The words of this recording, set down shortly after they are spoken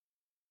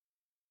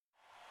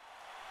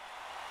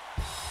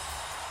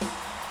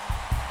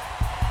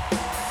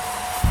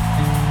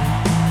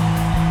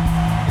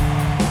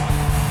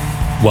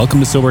Welcome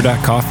to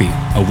Sober.Coffee,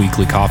 a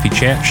weekly coffee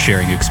chat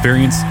sharing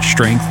experience,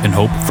 strength, and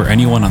hope for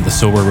anyone on the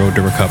sober road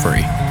to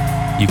recovery.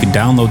 You can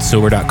download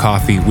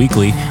Sober.Coffee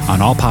weekly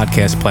on all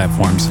podcast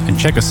platforms and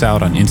check us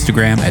out on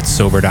Instagram at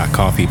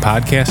Sober.Coffee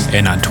Podcast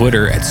and on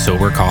Twitter at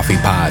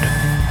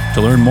SoberCoffeePod.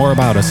 To learn more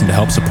about us and to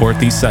help support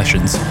these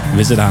sessions,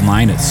 visit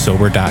online at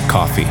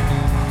Sober.Coffee.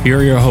 Here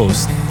are your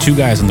hosts, two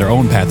guys on their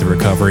own path to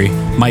recovery,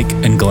 Mike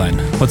and Glenn.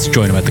 Let's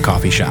join them at the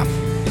coffee shop.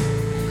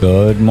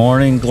 Good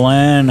morning,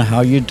 Glenn. How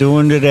you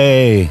doing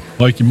today?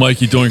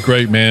 Mikey, doing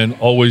great, man.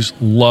 Always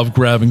love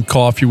grabbing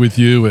coffee with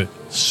you at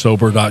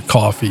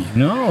Sober.Coffee.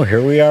 No,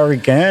 here we are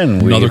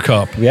again. Another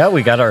cup. Yeah,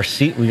 we got our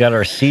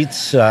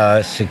seats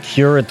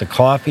secure at the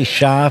coffee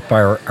shop.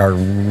 Our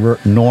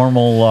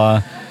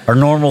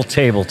normal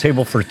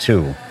table for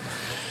two.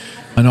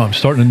 I know. I'm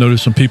starting to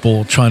notice some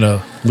people trying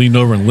to lean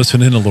over and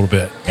listen in a little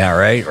bit. Yeah,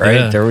 right.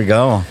 Yeah. There we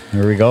go.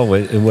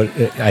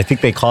 I think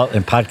they call it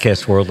in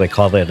podcast world. They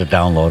call that a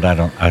download. I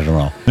don't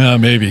know. Yeah,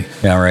 maybe.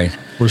 Yeah, right.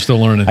 We're still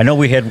learning. I know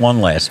we had one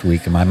last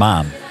week, and my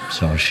mom,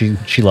 so she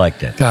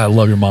liked it. God, I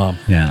love your mom.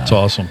 Yeah, it's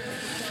awesome.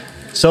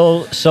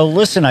 So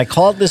listen. I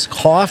called this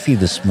coffee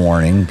this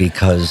morning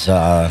because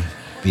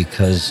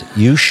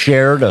you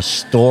shared a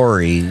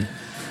story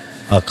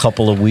a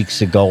couple of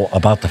weeks ago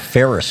about the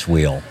Ferris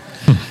wheel.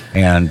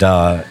 And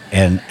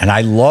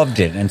I loved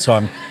it, and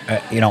so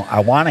I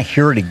want to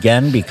hear it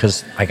again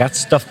because I got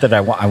stuff that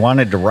I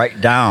wanted to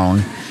write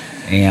down,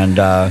 and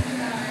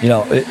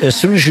as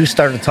soon as you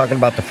started talking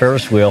about the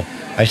Ferris wheel,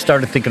 I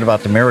started thinking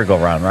about the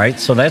merry-go-round, right?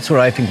 So that's what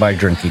I think my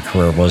drinking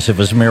career was. It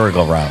was a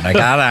merry-go-round. I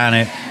got on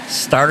it,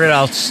 started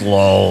out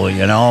slow,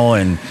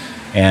 and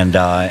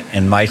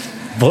my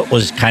foot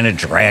was kind of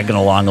dragging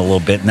along a little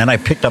bit, and then I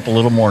picked up a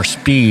little more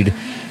speed,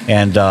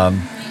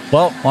 and.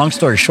 Well, long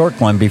story short,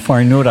 Glenn, before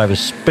I knew it, I was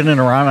spinning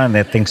around on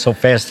that thing so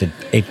fast,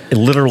 it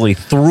literally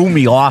threw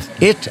me off.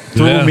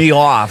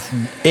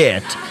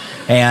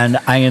 And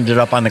I ended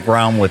up on the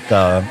ground with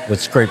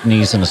scraped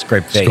knees and a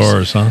scraped face.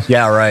 Scars, huh?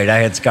 Yeah, right. I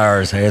had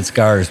scars.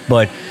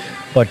 But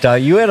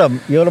you had a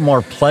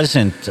more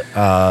pleasant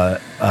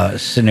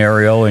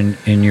scenario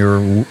in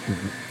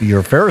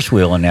your Ferris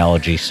wheel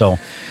analogy. So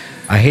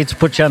I hate to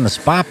put you on the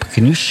spot, but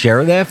can you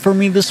share that for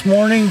me this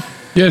morning?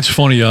 Yeah, it's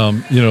funny.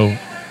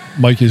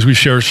 Mike, as we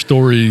share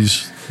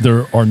stories,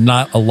 there are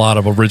not a lot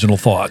of original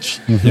thoughts.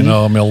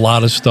 Mm-hmm. A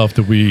lot of stuff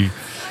that we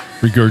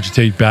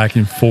regurgitate back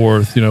and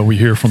forth. We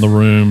hear from the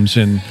rooms,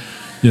 and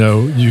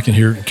you can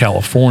hear it in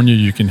California,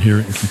 you can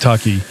hear it in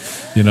Kentucky.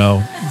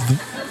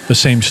 The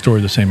same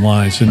story, the same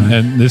lines,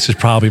 and this is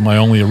probably my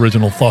only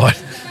original thought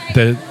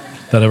that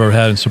I've ever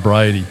had in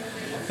sobriety.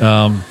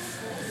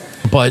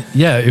 But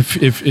yeah,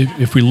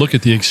 if we look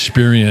at the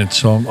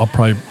experience, I'll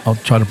try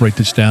to break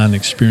this down: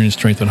 experience,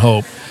 strength, and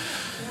hope.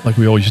 Like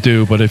we always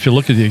do, but if you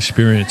look at the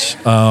experience,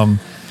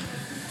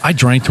 I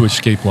drank to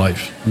escape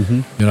life.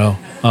 Mm-hmm.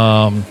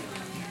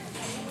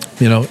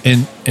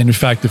 And in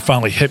fact, it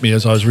finally hit me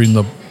as I was reading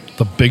the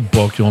big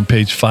book on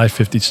page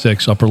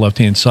 556, upper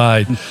left-hand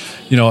side.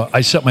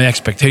 I set my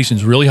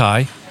expectations really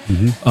high,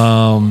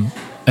 and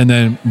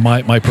then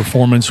my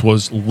performance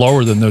was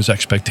lower than those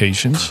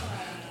expectations,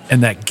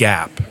 and that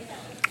gap,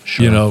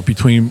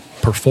 between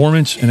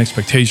performance and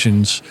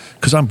expectations,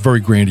 because I'm very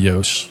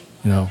grandiose,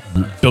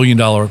 $1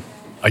 billion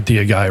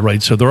idea guy,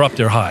 right? So they're up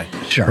there high,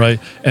 sure, right?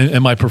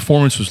 And my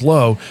performance was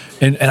low,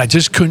 and I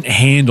just couldn't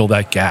handle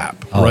that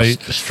gap, right?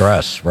 The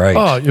stress, right?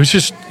 Oh, it was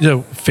just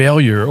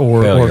failure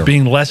or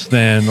being less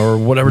than or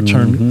whatever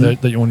term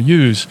that you want to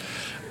use.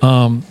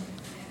 So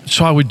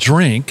I would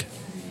drink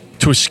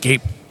to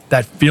escape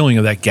that feeling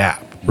of that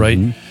gap, right?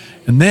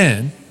 Mm-hmm. And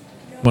then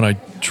when I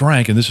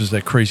drank, and this is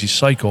that crazy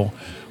cycle,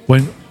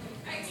 when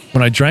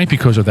I drank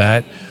because of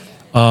that,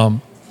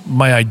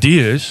 my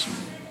ideas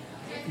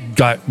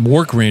got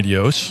more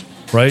grandiose,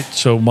 right?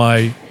 So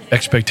my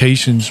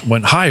expectations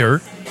went higher.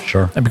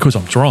 Sure. And because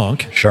I'm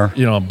drunk, sure,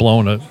 I'm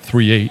blowing a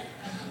 3.8.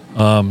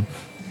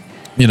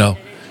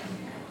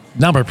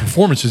 Now my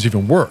performance is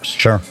even worse.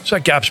 Sure. So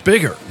that gap's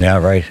bigger. Yeah,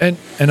 right. And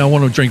I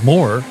want to drink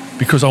more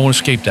because I want to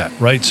escape that,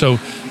 right? So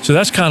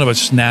that's kind of a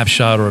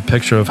snapshot or a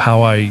picture of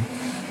how I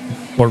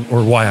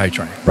or why I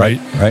drank, right?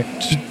 Right.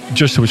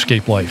 Just to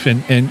escape life.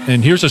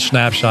 And here's a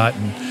snapshot,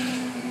 and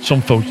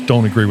some folks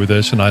don't agree with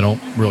this, and I don't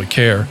really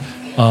care.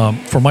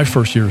 For my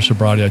first year of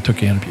sobriety, I took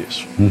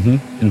Antabuse. Mm-hmm.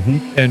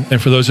 Mm-hmm.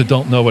 And for those that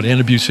don't know what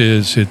Antabuse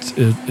is,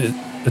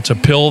 it's a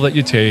pill that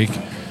you take.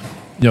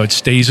 It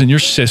stays in your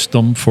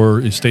system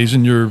it stays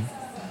in your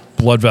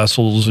blood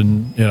vessels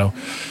and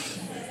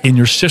in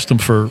your system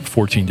for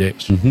 14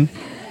 days. Mm-hmm.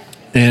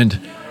 And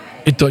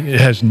it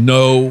has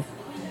no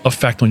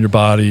effect on your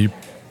body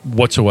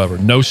whatsoever.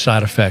 No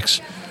side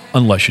effects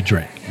unless you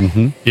drink.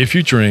 Mm-hmm. If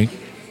you drink,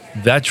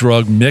 that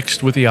drug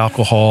mixed with the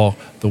alcohol,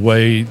 the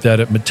way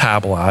that it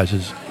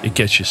metabolizes, it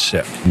gets you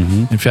sick.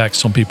 Mm-hmm. In fact,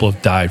 some people have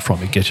died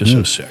from it. It gets you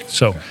so sick.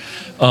 So,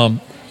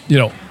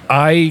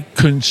 I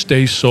couldn't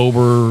stay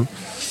sober,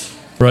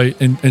 right?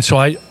 And so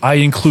I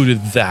included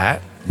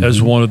that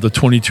as one of the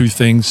 22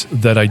 things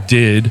that I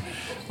did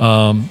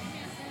to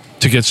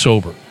get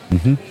sober.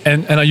 Mm-hmm.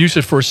 And I used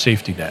it for a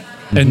safety net,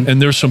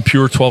 And there's some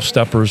pure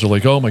 12-steppers who are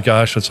like, oh my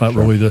gosh, that's not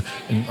really the,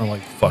 and I'm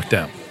like, fuck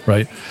them,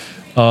 right?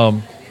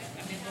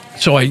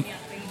 So I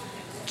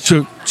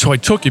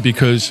took it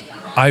because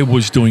I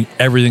was doing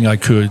everything I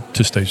could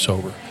to stay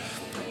sober.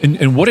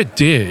 And what it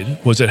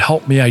did was it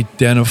helped me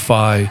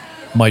identify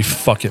my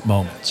fuck it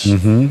moments,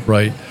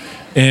 right?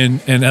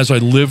 And as I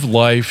lived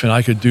life and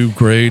I could do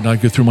great and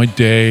I'd go through my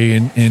day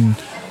and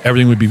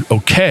everything would be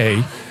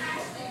okay.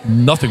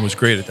 Nothing was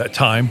great at that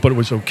time, but it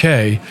was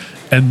okay.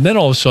 And then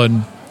all of a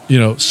sudden,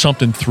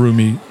 something threw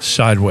me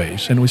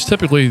sideways. And it was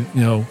typically,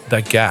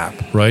 that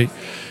gap, right?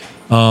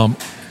 And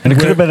it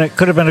could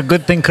have been a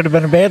good thing, could have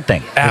been a bad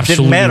thing. Absolutely, it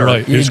didn't matter.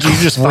 Right. You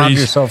just found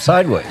yourself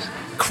sideways.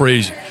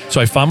 Crazy. So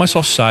I found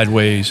myself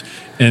sideways,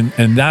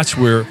 and that's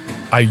where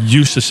I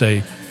used to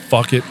say,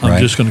 fuck it, I'm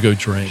just going to go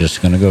drink.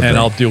 Just going to go drink. And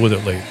I'll deal with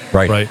it later.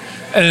 Right.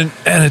 And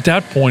at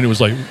that point, it was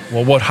like,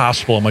 well, what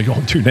hospital am I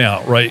going to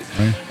now, right?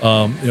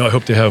 I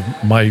hope they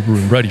have my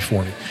room ready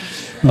for me.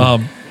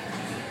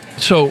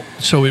 So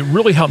it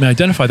really helped me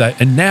identify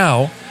that. And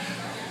now,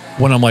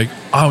 when I'm like,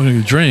 I'm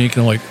going to drink,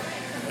 and I'm like,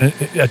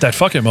 at that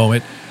fucking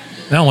moment,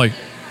 now I'm like,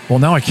 well,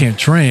 now I can't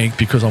drink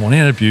because I'm on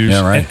antabuse.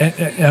 Yeah, right.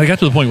 And I got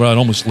to the point where I'd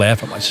almost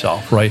laugh at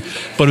myself, right?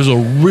 But it was a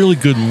really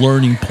good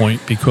learning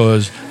point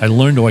because I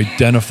learned to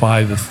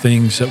identify the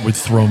things that would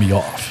throw me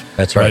off.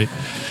 That's right.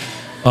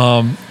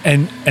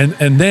 And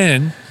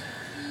then,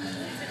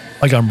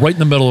 like, I'm right in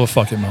the middle of a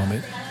fucking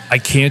moment. I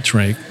can't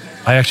drink.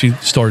 I actually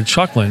started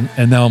chuckling,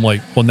 and now I'm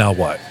like, well, now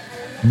what?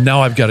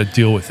 Now I've got to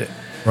deal with it,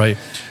 right?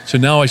 So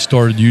now I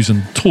started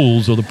using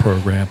tools of the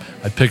program.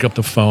 I pick up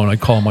the phone. I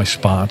call my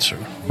sponsor,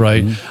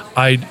 right?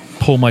 I'd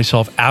pull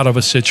myself out of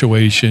a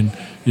situation.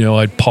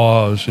 I'd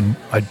pause and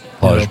I'd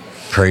pause,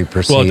 pray,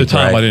 proceed. Well, at the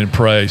time I didn't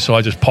pray, so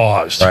I just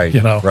paused. Right.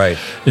 Right.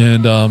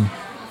 And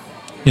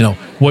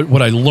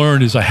what I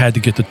learned is I had to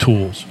get the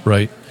tools,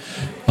 right?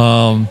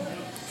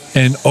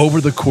 And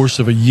over the course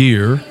of a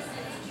year,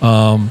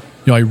 I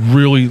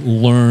really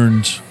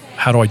learned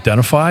how to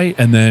identify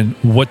and then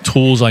what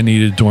tools I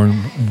needed during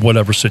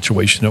whatever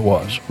situation it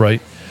was, right?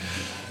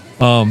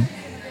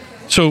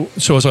 So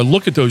as I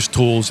look at those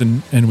tools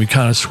and we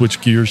kind of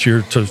switch gears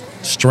here to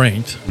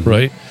strength,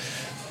 right?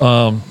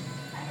 A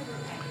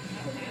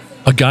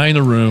guy in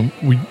the room,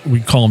 we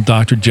call him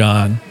Dr.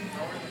 John.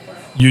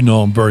 You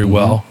know him very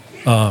well.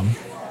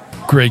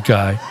 Great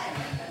guy.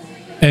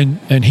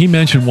 And he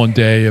mentioned one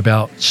day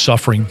about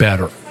suffering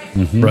better,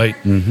 right?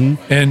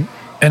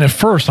 And at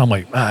first I'm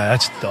like,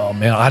 that's dumb,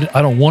 man.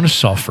 I don't want to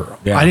suffer.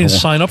 Yeah, I didn't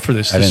sign up for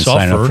this to suffer.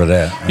 Sign up for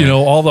that. Right.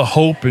 All the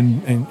hope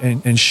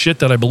and shit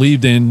that I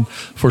believed in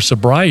for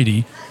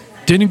sobriety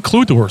didn't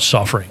include the word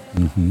suffering,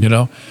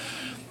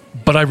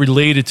 But I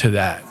related to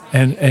that.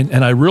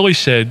 And I really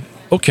said,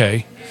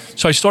 okay.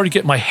 So I started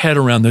getting my head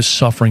around this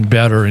suffering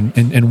better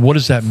and what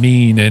does that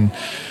mean? And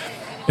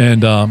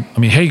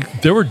hey,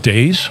 there were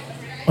days,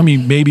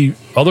 maybe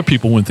other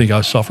people wouldn't think I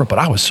was suffering, but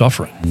I was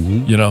suffering,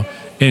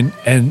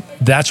 And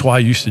that's why I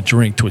used to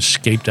drink, to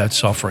escape that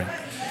suffering.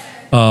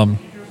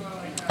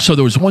 So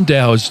there was one day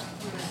I was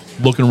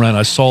looking around,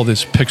 I saw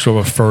this picture of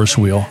a Ferris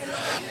wheel.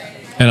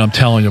 And I'm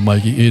telling you,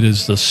 Mikey, it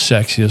is the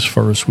sexiest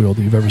Ferris wheel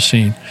that you've ever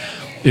seen.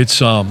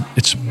 It's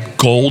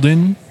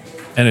golden,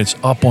 and it's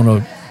up on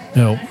a,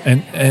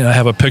 and I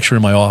have a picture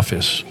in my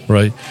office,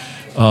 right,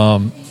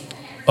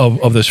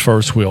 of this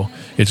Ferris wheel.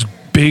 It's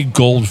big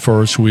gold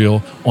Ferris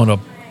wheel on a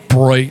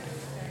bright,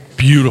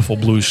 beautiful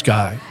blue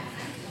sky.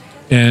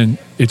 And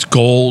it's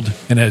gold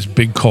and has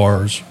big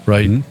cars,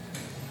 right?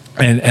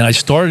 And I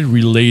started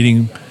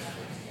relating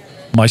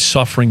my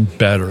suffering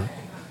better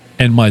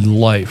and my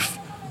life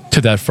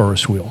to that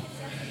Ferris wheel.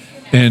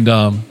 And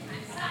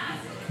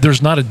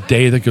there's not a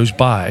day that goes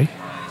by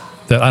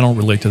that I don't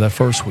relate to that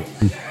Ferris wheel.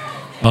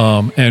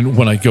 And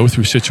when I go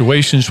through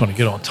situations, when I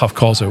get on tough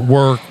calls at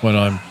work, when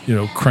I'm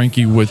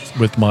cranky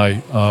with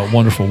my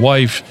wonderful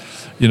wife,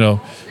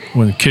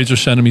 when the kids are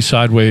sending me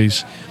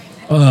sideways,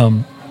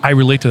 I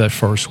relate to that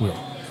Ferris wheel.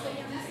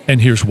 And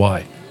here's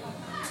why.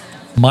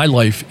 My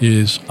life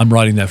is, I'm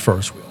riding that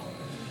Ferris wheel.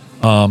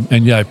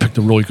 And yeah, I picked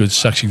a really good,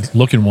 sexy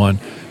looking one,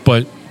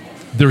 but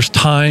there's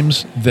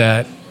times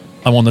that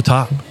I'm on the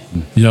top,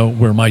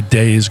 where my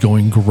day is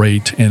going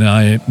great and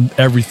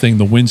everything,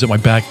 the wind's at my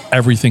back,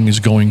 everything is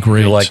going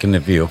great. You're liking the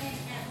view.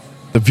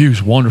 The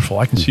view's wonderful.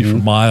 I can see for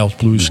miles,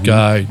 blue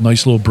sky,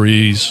 nice little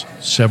breeze,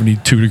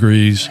 72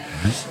 degrees.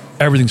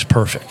 Everything's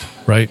perfect,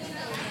 right?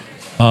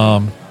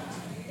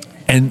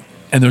 And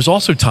there's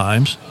also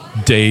times,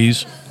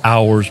 days,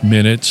 hours,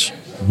 minutes,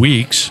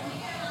 weeks,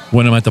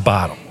 when I'm at the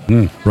bottom,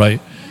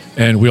 right?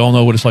 And we all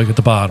know what it's like at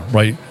the bottom,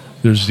 right?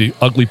 There's the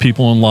ugly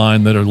people in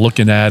line that are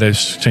looking at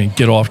us saying,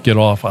 get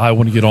off, I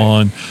want to get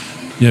on.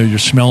 You're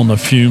smelling the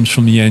fumes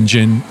from the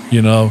engine,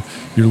 you're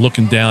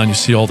looking down, you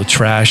see all the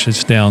trash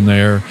that's down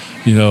there,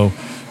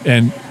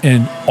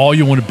 and all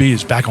you want to be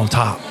is back on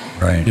top,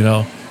 right?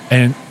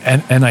 And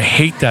I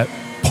hate that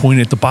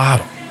point at the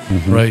bottom,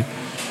 right?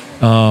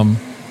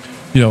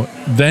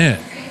 Then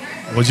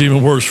what's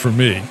even worse for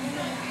me,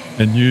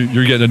 and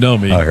you're getting to know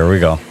me. Oh, here we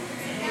go.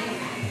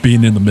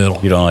 Being in the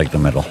middle. You don't like the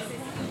middle.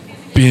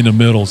 being in the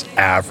middle is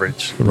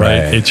average,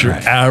 right? It's your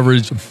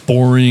average,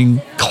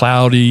 boring,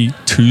 cloudy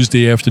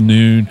Tuesday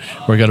afternoon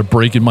where I got a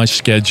break in my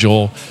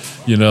schedule,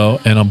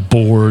 and I'm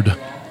bored.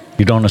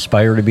 You don't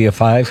aspire to be a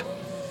 5?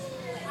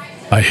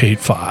 I hate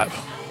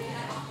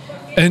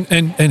 5. And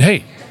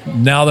hey,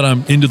 now that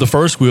I'm into the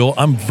first wheel,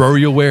 I'm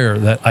very aware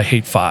that I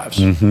hate 5s,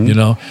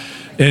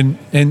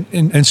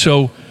 and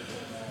so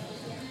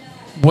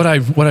what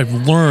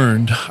I've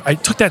learned, I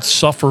took that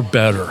suffer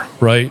better,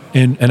 right?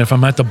 And if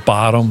I'm at the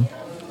bottom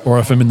or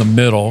if I'm in the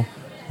middle,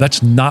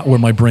 that's not where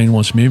my brain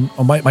wants me.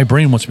 My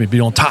brain wants me to be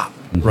on top,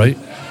 right?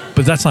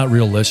 But that's not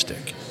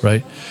realistic,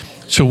 right?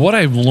 So what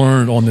I've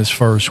learned on this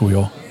first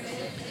wheel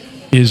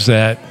is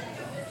that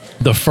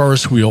the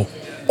first wheel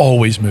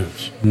always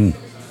moves.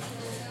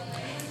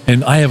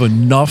 And I have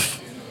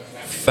enough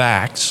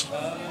facts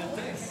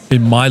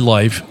in my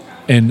life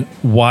and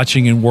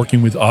watching and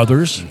working with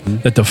others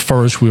that the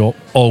first wheel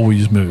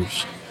always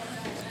moves.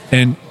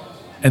 And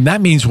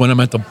that means when I'm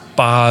at the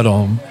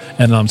bottom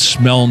and I'm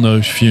smelling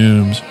those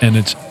fumes and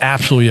it's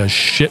absolutely a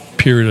shit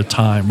period of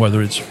time,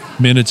 whether it's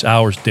minutes,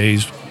 hours,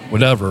 days,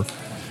 whatever,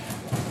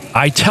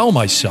 I tell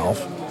myself,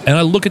 and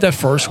I look at that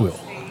first wheel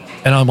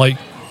and I'm like,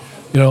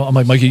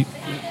 Mikey,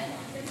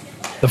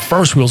 the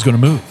first wheel's going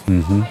to move.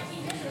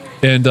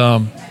 And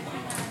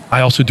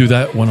I also do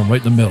that when I'm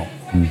right in the middle.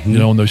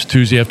 On those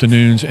Tuesday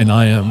afternoons, and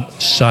I am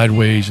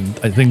sideways, and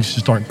things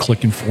just aren't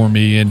clicking for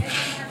me. And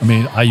I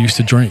mean, I used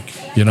to drink.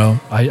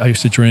 I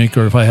used to drink,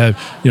 or if I had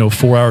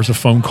 4 hours of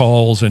phone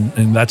calls,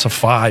 and that's a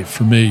 5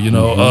 for me.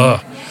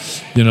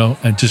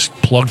 And just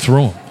plug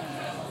through them.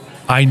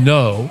 I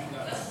know,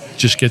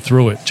 just get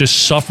through it.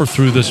 Just suffer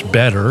through this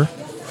better,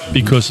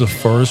 because the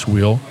first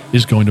wheel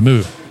is going to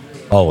move.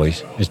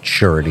 Always, it's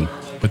surety.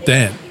 But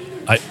then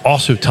I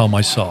also tell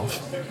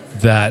myself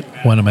that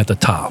when I'm at the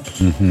top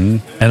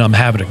and I'm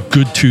having a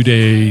good 2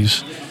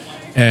 days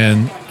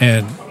and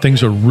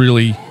things are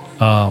really,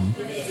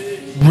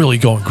 really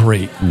going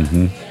great,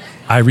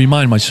 I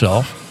remind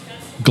myself,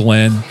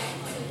 Glenn,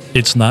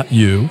 it's not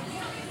you.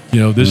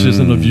 This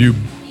isn't of you,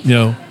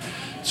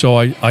 So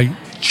I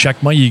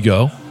check my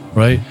ego,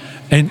 right?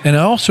 And I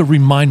also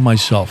remind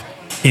myself,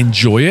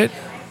 enjoy it.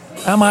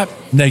 I'm not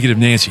negative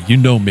Nancy. You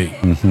know me.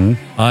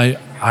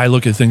 I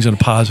look at things in a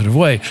positive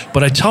way.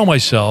 But I tell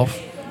myself,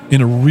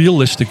 in a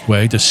realistic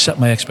way, to set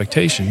my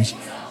expectations,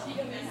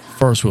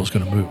 first wheel's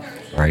going to move.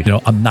 Right.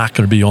 I'm not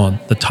going to be on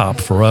the top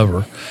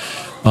forever.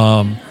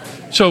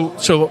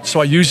 So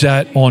I use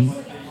that on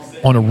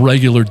a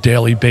regular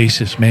daily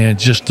basis, man,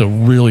 just to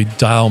really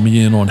dial me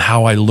in on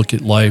how I look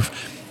at life.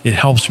 It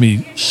helps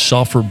me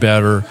suffer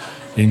better,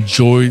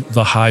 enjoy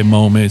the high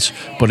moments,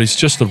 but it's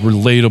just a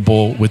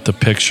relatable with the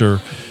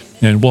picture.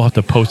 And we'll have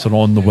to post it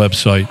on the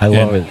website. I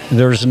love it.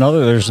 There's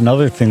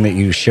another thing that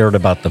you shared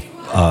about the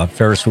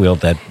Ferris wheel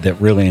that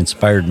really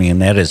inspired me,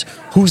 and that is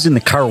who's in the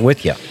car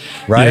with you,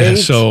 right? Yeah,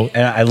 so,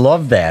 and I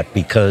love that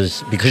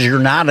because you're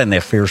not in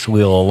that Ferris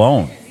wheel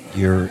alone.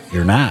 You're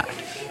not.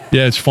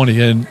 Yeah, it's funny,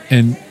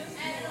 and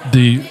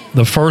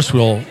the first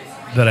wheel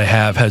that I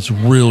have has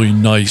really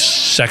nice,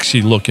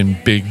 sexy looking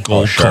big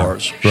gold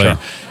cars, right?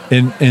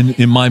 Sure. And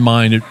in my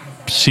mind, it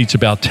seats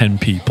about 10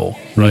 people,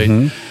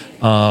 right?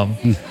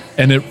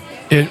 And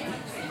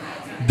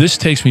this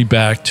takes me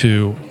back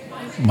to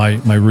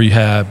my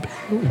rehab,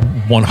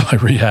 one of my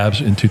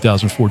rehabs in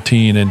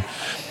 2014, and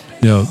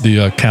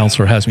the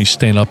counselor has me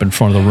stand up in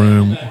front of the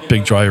room,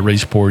 big dry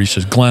erase board. He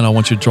says, "Glenn, I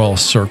want you to draw a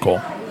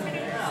circle."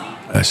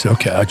 I said,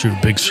 "Okay." I drew a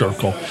big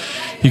circle.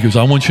 He goes,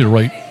 "I want you to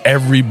write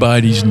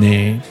everybody's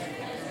name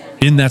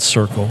in that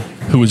circle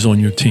who is on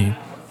your team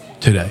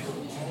today."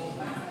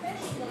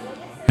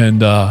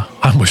 And I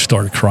almost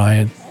started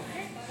crying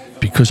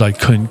because I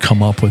couldn't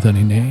come up with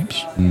any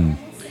names.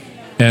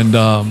 And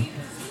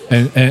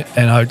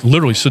I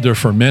literally stood there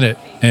for a minute,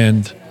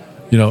 and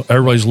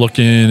everybody's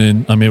looking,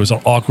 and I mean, it was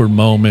an awkward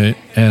moment,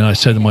 and I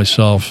said to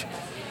myself,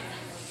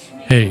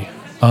 "Hey,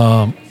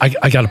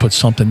 I got to put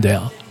something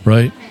down,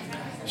 right?"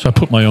 So I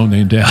put my own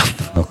name down.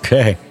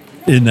 Okay.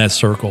 In that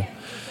circle,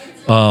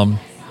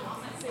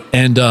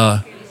 and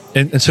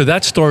so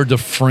that started to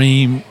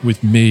frame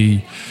with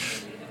me.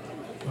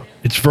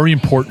 It's very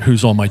important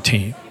who's on my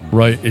team,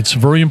 right? It's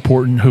very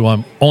important who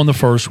I'm on the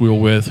first wheel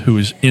with, who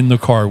is in the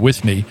car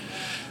with me.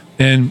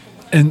 And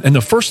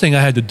the first thing I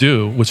had to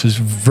do, which is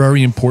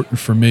very important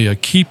for me, a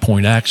key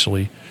point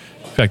actually,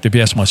 in fact, if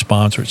you ask my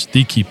sponsor, it's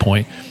the key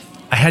point,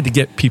 I had to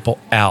get people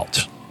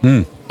out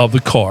of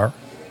the car.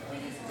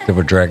 They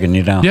were dragging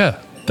you down. Yeah,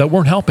 that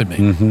weren't helping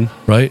me,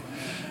 right?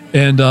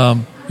 And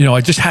I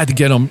just had to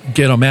get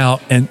them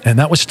out, and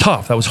that was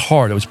tough. That was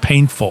hard. It was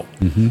painful.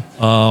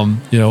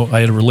 I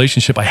had a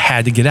relationship I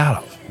had to get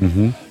out of.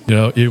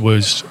 It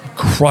was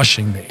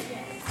crushing me,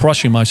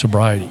 crushing my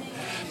sobriety.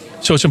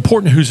 So it's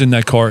important who's in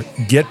that car.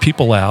 Get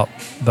people out.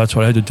 That's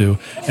what I had to do.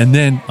 And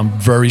then I'm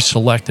very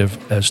selective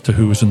as to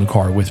who is in the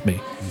car with me.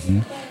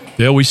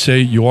 They always say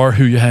you are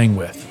who you hang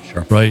with,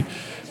 right?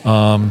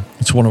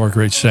 It's one of our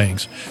great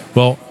sayings.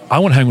 Well, I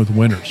want to hang with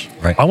winners.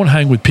 Right. I want to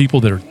hang with people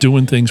that are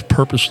doing things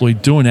purposely,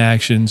 doing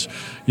actions,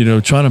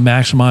 trying to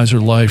maximize their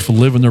life,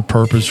 living their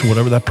purpose,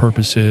 whatever that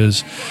purpose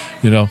is,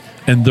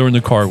 and they're in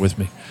the car with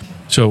me.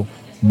 So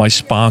my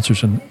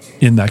sponsors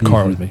in that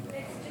car with me.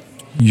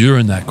 You're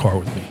in that car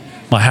with me.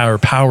 My higher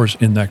powers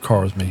in that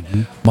car with me.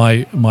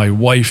 My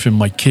wife and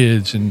my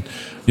kids, and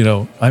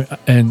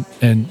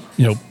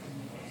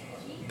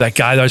that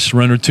guy that I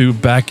surrendered to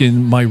back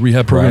in my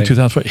rehab program in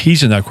 2005,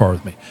 he's in that car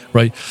with me,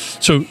 right?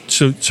 So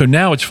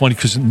now it's funny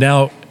because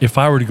now if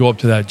I were to go up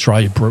to that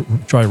dry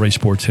race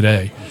board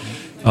today,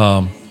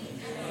 I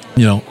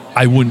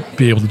wouldn't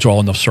be able to draw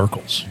enough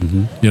circles,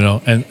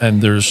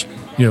 and there's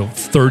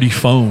 30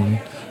 phone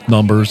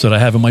numbers that I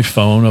have in my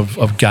phone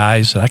of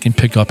guys that I can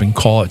pick up and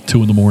call at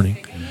 2 a.m.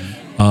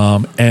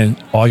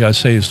 And all I got to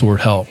say is the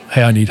word help.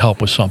 Hey, I need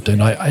help with something.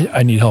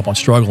 I need help. I'm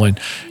struggling.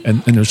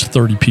 And there's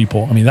 30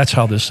 people. I mean, that's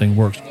how this thing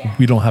works.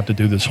 We don't have to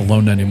do this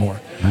alone anymore.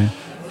 Right.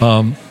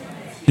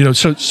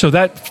 So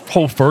that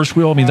whole first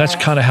wheel, I mean, that's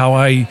kind of how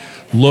I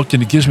looked,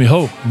 and it gives me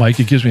hope, Mike.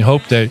 It gives me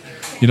hope that,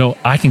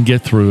 I can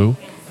get through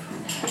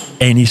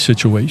any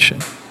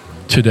situation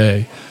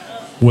today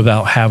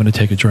without having to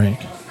take a drink.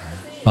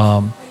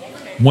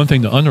 One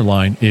thing to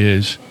underline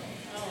is,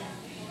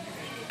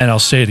 and I'll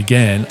say it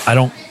again, I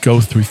don't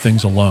go through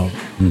things alone,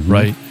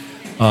 right?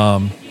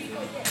 I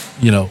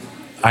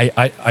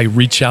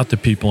reach out to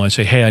people and I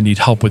say, hey, I need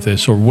help with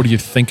this, or what do you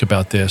think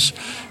about this?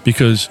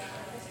 Because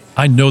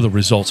I know the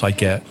results I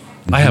get.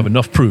 I have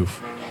enough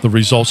proof, the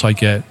results I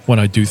get when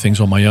I do things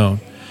on my own.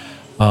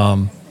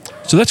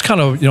 So that's kind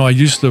of, I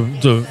use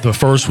the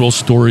Ferris wheel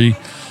story.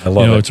 I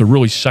love it. It's a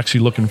really sexy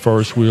looking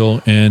Ferris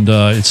wheel, and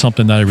it's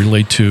something that I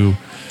relate to,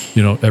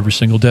 every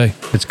single day.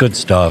 It's good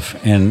stuff.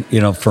 And,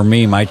 for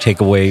me, my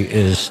takeaway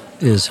is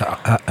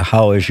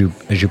how, as you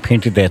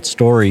painted that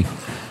story,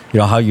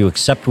 how you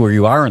accept where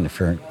you are in the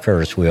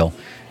Ferris wheel.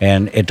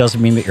 And it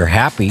doesn't mean that you're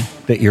happy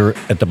that you're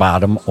at the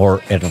bottom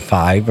or at a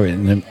 5 or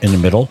in the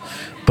middle,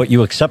 but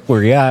you accept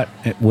where you're at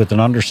with an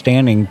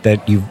understanding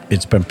that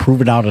it's been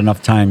proven out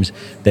enough times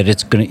that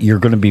you're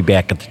going to be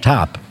back at the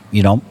top.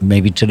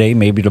 Maybe today,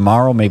 maybe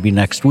tomorrow, maybe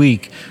next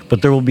week,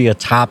 but there will be a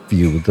top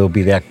view. There'll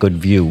be that good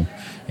view.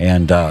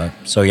 And I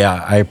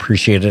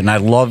appreciate it. And I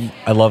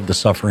love the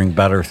Suffering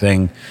Better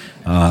thing.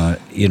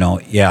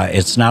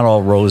 It's not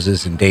all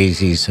roses and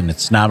daisies, and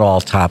it's not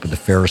all top of the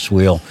Ferris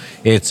wheel.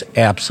 It's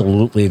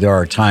absolutely, there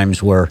are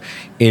times where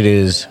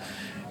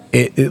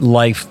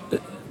life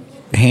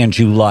hands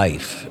you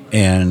life,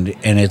 and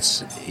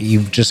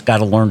you've just got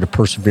to learn to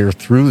persevere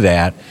through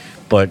that.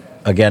 But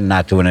again,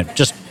 not doing it.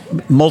 Just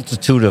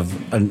multitude of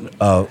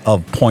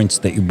points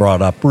that you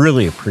brought up.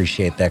 Really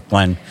appreciate that,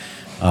 Glenn.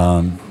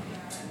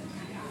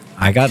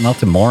 I got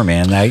nothing more,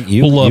 man.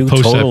 We'll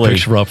post that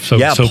picture up.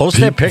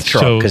 Post that picture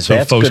up because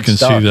that's folks good can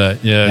stuff. see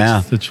that.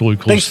 Yeah. It's really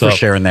cool Thanks stuff. for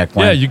sharing that,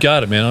 Glenn. Yeah, you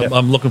got it, man.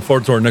 I'm looking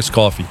forward to our next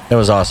coffee. That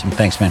was awesome.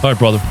 Thanks, man. All right,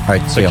 brother. All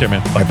right, take care,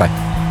 man. Bye-bye.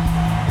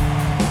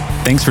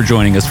 Thanks for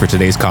joining us for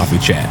today's coffee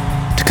chat.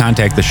 To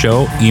contact the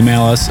show,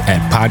 email us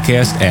at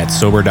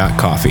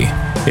podcast@sober.coffee.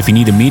 If you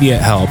need immediate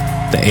help,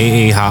 the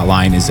AA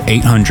hotline is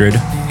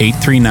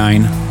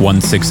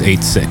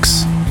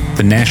 800-839-1686.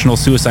 The National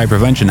Suicide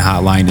Prevention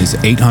Hotline is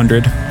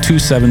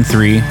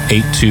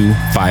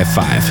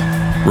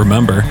 800-273-8255.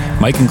 Remember,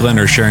 Mike and Glenn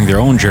are sharing their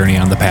own journey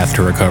on the path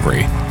to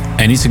recovery.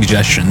 Any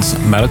suggestions,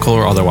 medical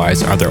or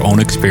otherwise, are their own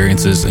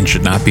experiences and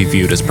should not be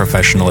viewed as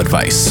professional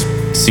advice.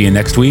 See you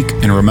next week,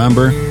 and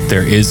remember,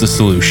 there is a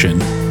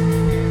solution.